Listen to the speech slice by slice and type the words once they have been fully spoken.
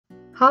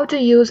How to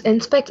use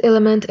inspect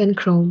element in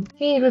Chrome.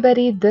 Hey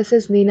everybody, this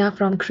is Nina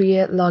from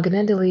Create, Login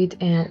and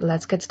Delete, and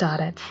let's get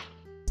started.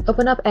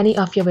 Open up any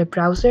of your web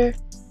browser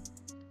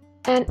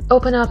and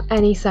open up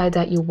any site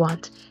that you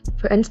want.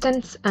 For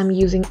instance, I'm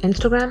using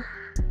Instagram.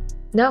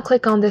 Now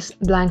click on this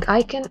blank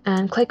icon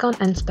and click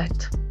on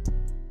inspect.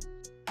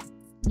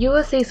 You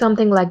will see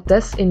something like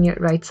this in your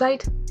right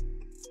side.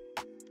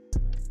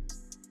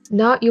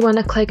 Now you want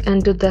to click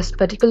into this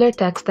particular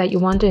text that you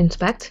want to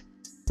inspect.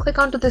 Click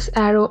onto this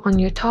arrow on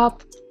your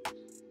top.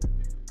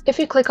 If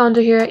you click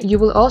onto here, you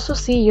will also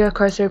see your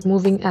cursor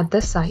moving at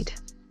this side.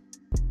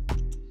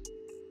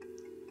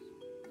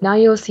 Now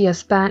you will see a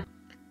span,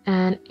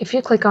 and if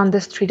you click on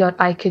this three dot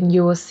icon,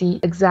 you will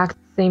see exact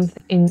same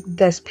thing in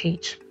this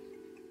page.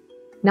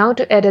 Now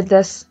to edit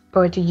this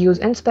or to use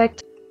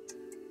inspect,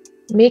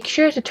 make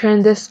sure to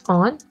turn this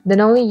on,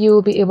 then only you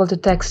will be able to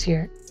text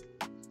here.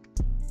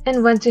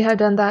 And once you have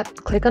done that,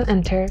 click on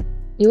enter.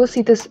 You will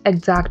see this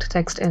exact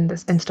text in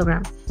this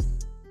Instagram.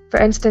 For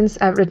instance,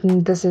 I've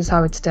written this is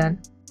how it's done.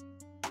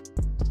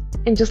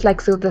 And just like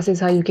so, this is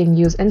how you can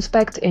use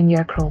inspect in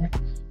your Chrome.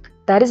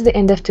 That is the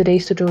end of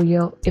today's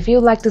tutorial. If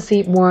you'd like to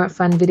see more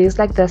fun videos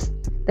like this,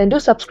 then do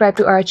subscribe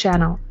to our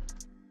channel.